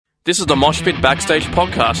This is the Mosh Pit Backstage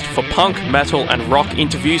podcast for punk, metal and rock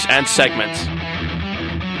interviews and segments.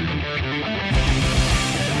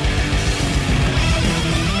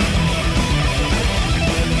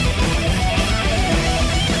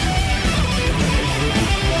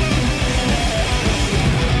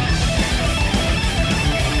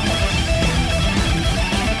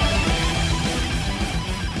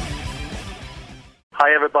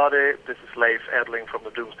 Hi everybody, this is Leif Edling from the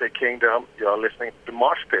Doomsday Kingdom. You are listening to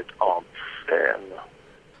Mosh Pit on Sten.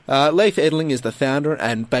 Leif Edling is the founder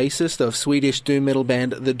and bassist of Swedish doom metal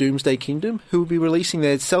band The Doomsday Kingdom, who will be releasing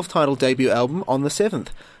their self-titled debut album on the 7th.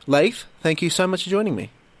 Leif, thank you so much for joining me.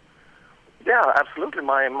 Yeah, absolutely,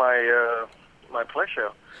 my pleasure.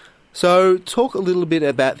 So, talk a little bit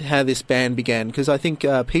about how this band began, because I think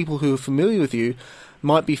people who are familiar with you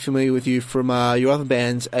might be familiar with you from your other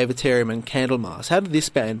bands, Avatarium and Candlemas. How did this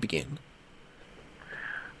band begin?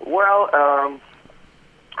 Well,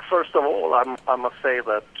 first of all, I must say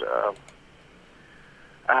that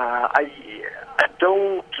I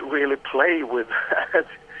don't really play with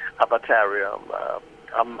Avatarium.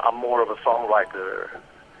 I'm more of a songwriter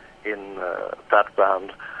in that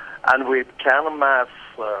band. And with Candlemas,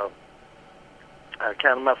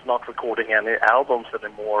 Candlemas not recording any albums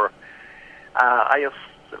anymore, I just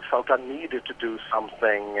felt I needed to do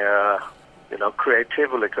something,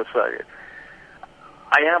 creatively, because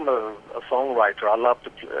I am a songwriter. I love to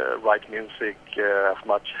write music as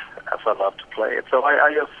much as I love to play it. So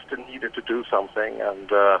I just needed to do something,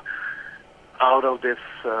 and out of this,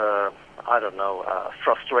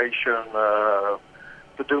 frustration, the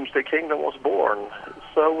Doomsday Kingdom was born.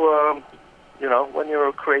 So, when you're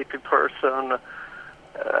a creative person,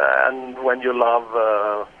 and when you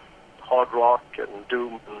love hard rock and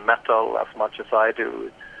doom and metal as much as I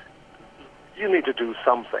do, you need to do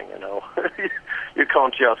something, You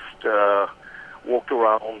can't just walk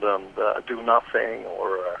around and do nothing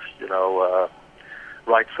or,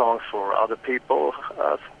 write songs for other people.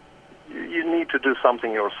 You need to do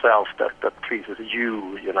something yourself that pleases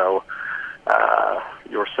you,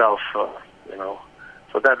 yourself,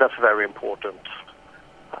 So that's very important,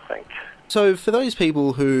 I think. So for those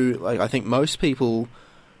people who, I think most people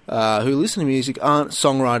who listen to music aren't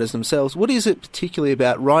songwriters themselves, what is it particularly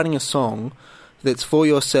about writing a song that's for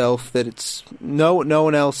yourself, that it's no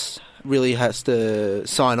one else really has to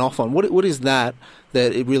sign off on? What is that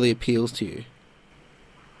it really appeals to you?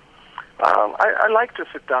 I like to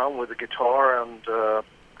sit down with the guitar and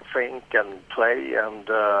think and play, and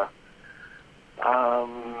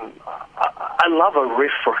I love a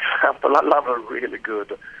riff, for example. I love a really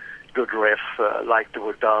good riff, like they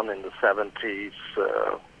were done in the 70s,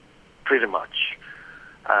 pretty much.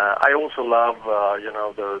 I also love,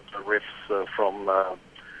 the riffs from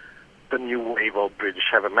the new wave of British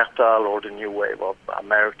heavy metal, or the new wave of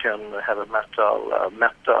American heavy metal,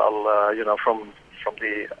 from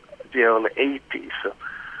the early 80s,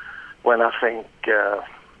 when I think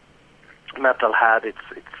metal had its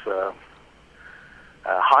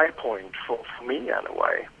high point for me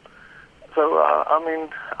anyway. So,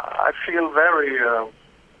 I feel very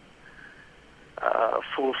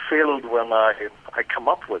fulfilled when I come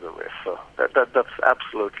up with a riff. That's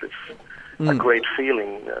absolutely a great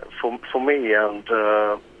feeling for me. And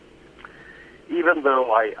even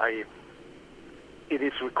though it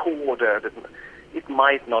is recorded, it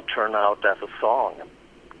might not turn out as a song,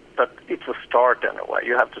 but it's a start anyway.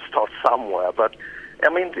 You have to start somewhere. But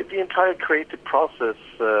the entire creative process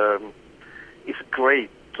is great.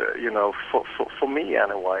 For me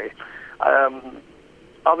anyway.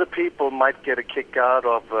 Other people might get a kick out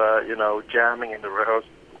of, jamming in the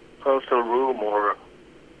rehearsal room or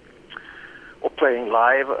playing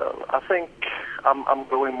live. I think I'm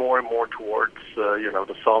going more and more towards,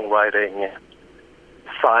 the songwriting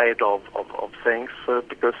side of things,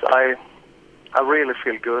 because I really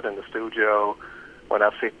feel good in the studio when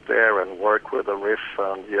I sit there and work with a riff,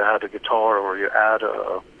 and you add a guitar or you add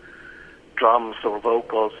drums or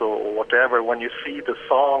vocals or whatever. When you see the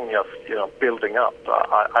song just building up,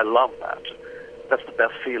 I love that. That's the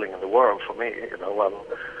best feeling in the world for me.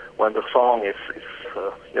 When the song is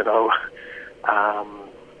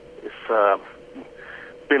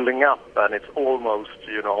building up, and it's almost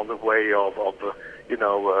on the way of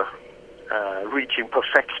reaching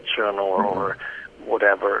perfection or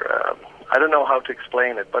whatever. I don't know how to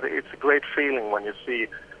explain it, but it's a great feeling when you see.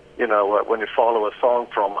 When you follow a song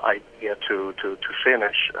from idea to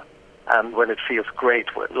finish, and when it feels great,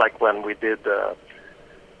 like when we did the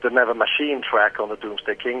Never Machine track on the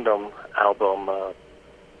Doomsday Kingdom album.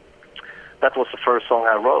 That was the first song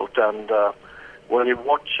I wrote, and when you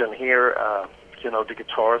watch and hear the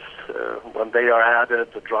guitars, when they are added,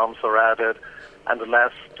 the drums are added, and the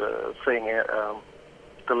last thing,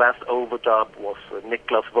 the last overdub was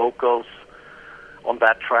Niklas vocals on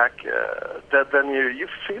that track. Then you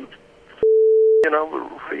feel,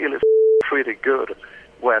 really pretty good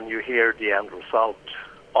when you hear the end result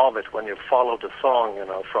of it, when you follow the song,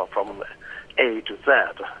 from A to Z.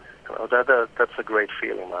 That's a great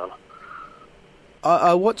feeling, man.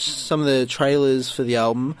 I watched some of the trailers for the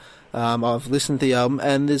album. I've listened to the album,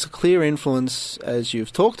 and there's a clear influence, as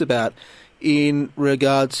you've talked about, in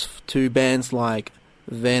regards to bands like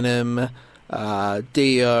Venom,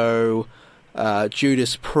 Dio,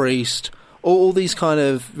 Judas Priest, all these kind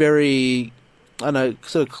of very, I know,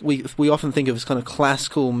 sort of we often think of as kind of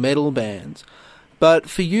classical metal bands. But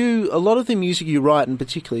for you, a lot of the music you write, and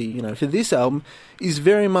particularly, for this album, is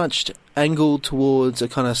very much angled towards a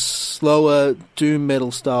kind of slower doom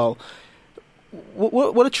metal style.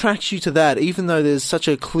 What attracts you to that, even though there's such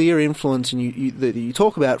a clear influence that you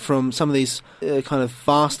talk about from some of these kind of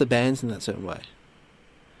faster bands in that certain way?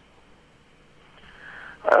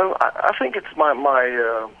 I think it's my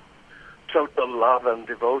total love and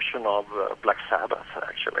devotion of Black Sabbath,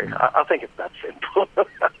 actually. I think it's that simple.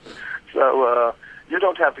 So you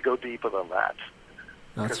don't have to go deeper than that.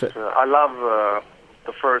 That's fair. I love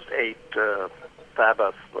the first 8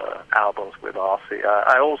 Sabbath albums with Ozzy.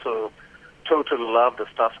 I also totally love the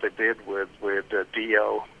stuff they did with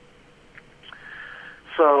Dio.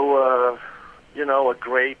 So, a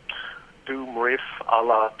great doom riff a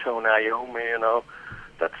la Tony Iommi,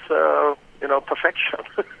 that's, perfection.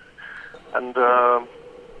 And I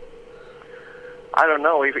don't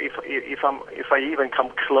know if I even come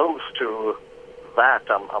close to that,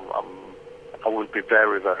 I will be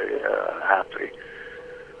very, very happy.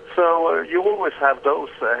 So you always have those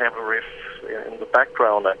heavy riffs in the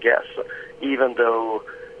background, I guess, even though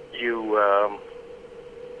you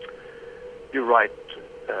write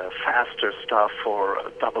faster stuff or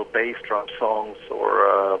double bass drum songs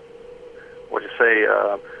or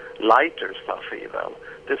lighter stuff even.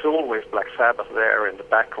 There's always Black Sabbath there in the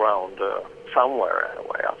background somewhere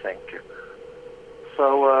anyway, I think.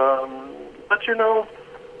 So, but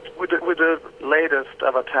with the latest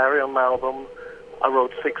Avatarium album, I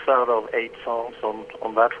wrote 6 out of 8 songs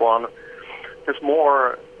on that one. There's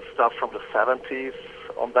more stuff from the 70s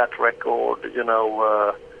on that record,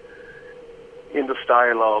 in the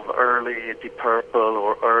style of early Deep Purple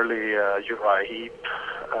or early Uriah Heep,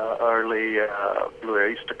 early Blue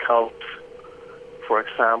Oyster Cult, for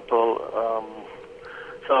example.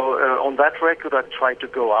 So on that record, I tried to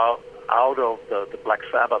go out of the Black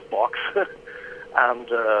Sabbath box and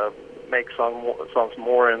make songs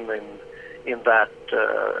more in that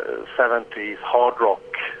 70s hard rock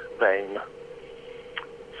vein.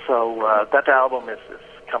 So that album is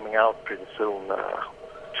coming out pretty soon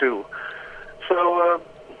too. So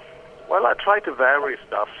I try to vary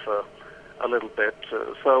stuff a little bit.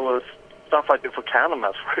 Stuff I do for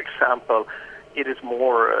Candlemass, for example, it is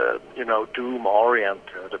more doom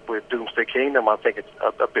oriented. With Doomsday Kingdom, I think it's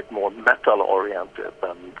a bit more metal oriented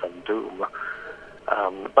than doom.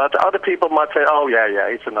 But other people might say, "Oh yeah,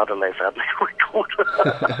 it's another Leif Edling record."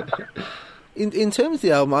 In terms of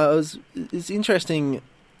the album, it's interesting.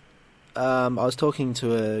 I was talking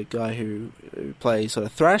to a guy who plays sort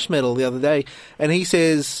of thrash metal the other day, and he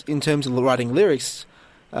says, in terms of writing lyrics,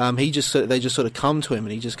 they just sort of come to him,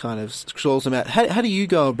 and he just kind of scrawls them out. How do you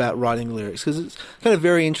go about writing lyrics? Because it's kind of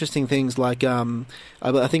very interesting things like I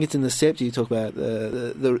think it's in the Sept you talk about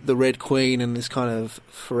the Red Queen and this kind of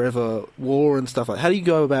forever war and stuff like. How do you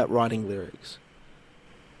go about writing lyrics?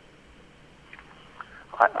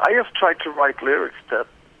 I just try to write lyrics that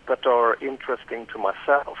are interesting to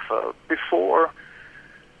myself. Before,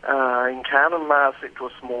 in Candlemass, it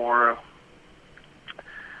was more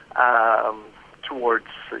towards,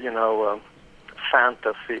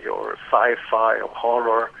 fantasy or sci-fi or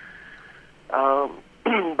horror.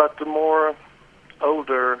 But the more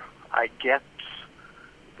older I get,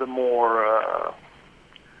 the more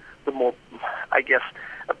I guess,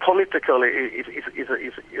 political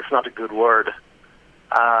is not a good word.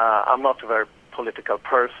 I'm not a very political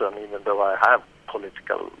person, even though I have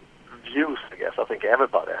political views, I guess. I think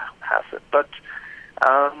everybody has it. But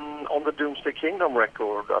on the Doomsday Kingdom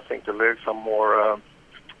record, I think the lyrics are more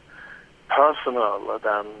personal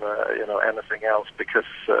than anything else, because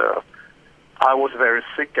I was very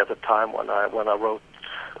sick at the time when I wrote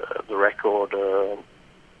the record.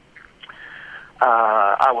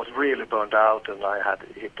 I was really burned out, and I had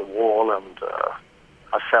hit the wall, and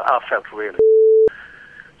I felt really.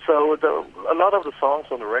 So a lot of the songs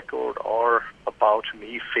on the record are about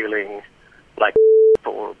me feeling like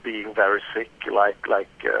or being very sick, like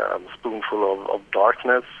a spoonful of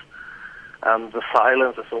darkness. And the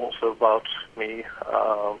silence is also about me,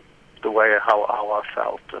 the way how I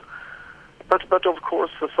felt. But of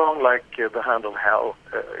course, a song like "The Hand of Hell"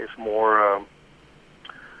 is more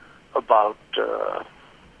about the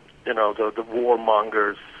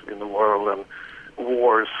warmongers in the world and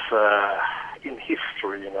wars in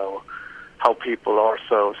history. How people are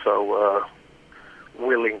so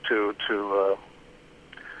willing to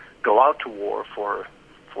go out to war for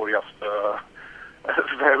just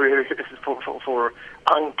very for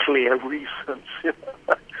unclear reasons.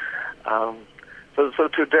 So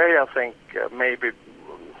today I think maybe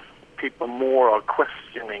people more are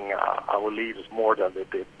questioning our leaders more than they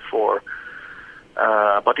did before.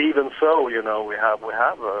 But even so, we have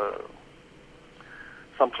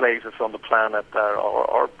some places on the planet that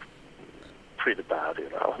are pretty bad.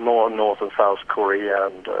 North and South Korea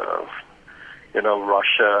and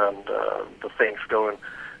Russia and the things going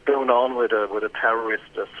on with a terrorist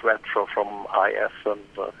threat from IS and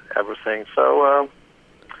everything. So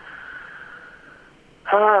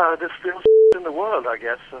there's still in the world, I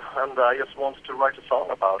guess, and I just want to write a song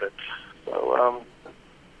about it. So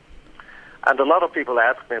and a lot of people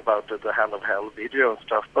ask me about the Hand of Hell video and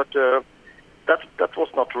stuff, but that was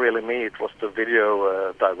not really me. It was the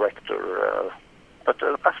video director. But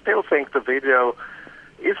I still think the video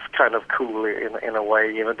is kind of cool in a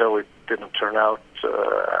way, even though it didn't turn out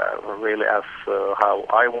really as how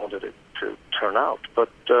I wanted it to turn out. But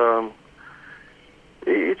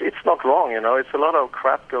it's not wrong, It's a lot of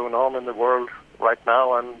crap going on in the world right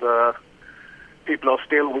now, and people are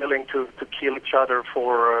still willing to kill each other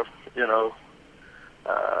for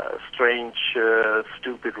strange,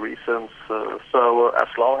 stupid reasons. So as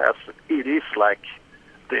long as it is like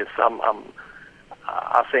this,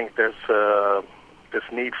 I think there's this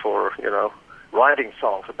need for writing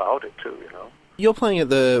songs about it too. You're playing at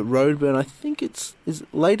the Roadburn. I think is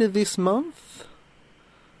later this month.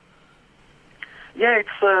 Yeah,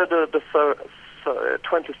 it's the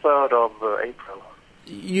 23rd of April.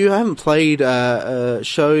 You haven't played a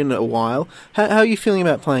show in a while. How are you feeling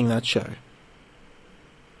about playing that show?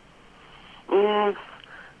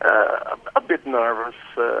 A bit nervous,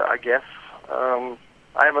 I guess.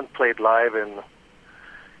 I haven't played live in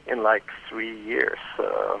like 3 years,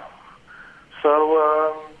 so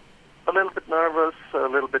a little bit nervous, a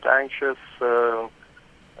little bit anxious,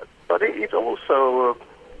 but it also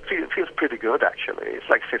feels pretty good, actually. It's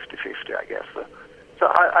like 50-50, I guess. So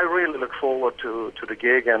I really look forward to the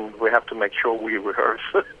gig, and we have to make sure we rehearse.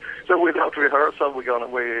 So without rehearsal, we're gonna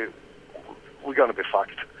be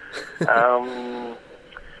fucked.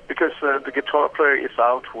 Because the guitar player is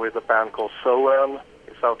out with a band called Soem.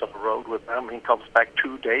 He's out on the road with them. He comes back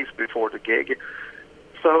 2 days before the gig.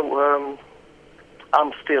 So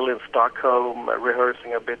I'm still in Stockholm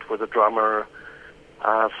rehearsing a bit with the drummer.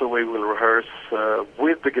 So we will rehearse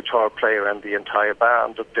with the guitar player and the entire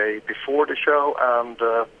band the day before the show and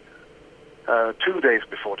 2 days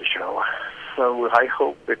before the show. So I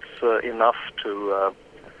hope it's enough to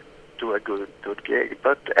do a good gig.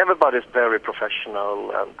 But everybody's very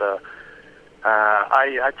professional, and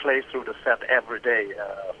I play through the set every day,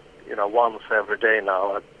 once every day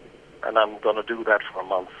now, and I'm going to do that for a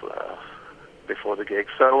month before the gig.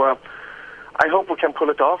 So I hope we can pull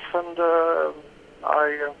it off, and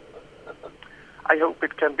I hope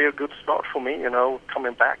it can be a good start for me,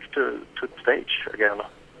 coming back to the stage again.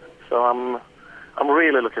 So I'm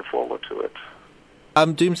really looking forward to it.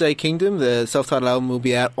 Doomsday Kingdom, the self-titled album, will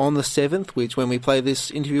be out on the 7th, which when we play this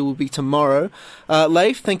interview will be tomorrow.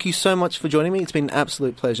 Leif, thank you so much for joining me. It's been an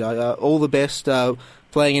absolute pleasure. All the best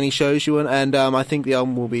playing any shows you want, and I think the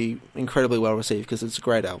album will be incredibly well received because it's a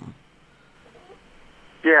great album.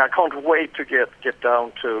 Yeah, I can't wait to get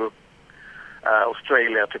down to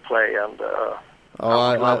Australia to play, and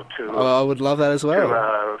I would love that as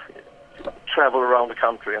well. To travel around the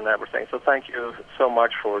country and everything. So thank you so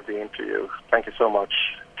much for the interview. Thank you so much.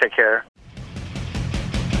 Take care.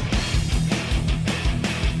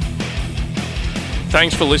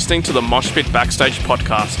 Thanks for listening to the Moshpit Backstage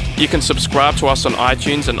podcast. You can subscribe to us on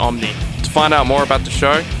iTunes and Omni. To find out more about the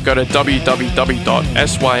show, go to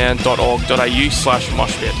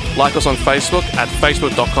www.syn.org.au/moshpit. Like us on Facebook at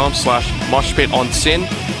facebook.com/moshpitonsin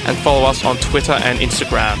and follow us on Twitter and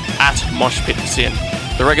Instagram at moshpitsin.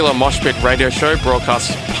 The regular Moshpit radio show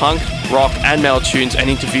broadcasts punk, rock and metal tunes and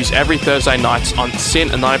interviews every Thursday nights on SYN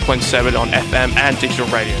 90.7 on FM and digital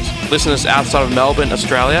radios. Listeners outside of Melbourne,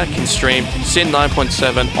 Australia can stream SYN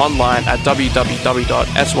 9.7 online at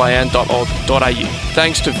www.syn.org.au.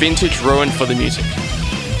 Thanks to Vintage Ruin for the music.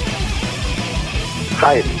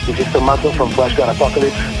 Hi, this is Tommaso from Flash God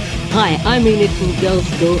Apocalypse. Hi, I'm Enid from Girls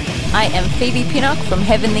Go. I am Phoebe Pinnock from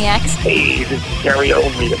Heavenly Axe. Hey, this is Gary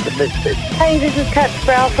Only of the Misfits. Hey, this is Kat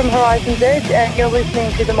Sproul from Horizon's Edge, and you're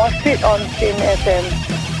listening to The Mosh Pit on SYN FM.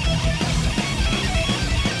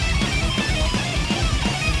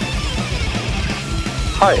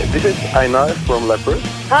 Hi, this is Einar from Leopard.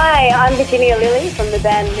 Hi, I'm Virginia Lilly from the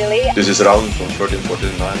band Lily. This is Raul from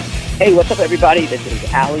 1349. Hey, what's up, everybody? This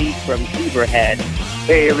is Ali from Zebrahead.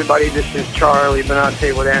 Hey, everybody, this is Charlie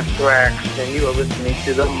Benante with Anthrax, and you are listening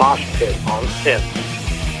to The Mosh Pit on SYN.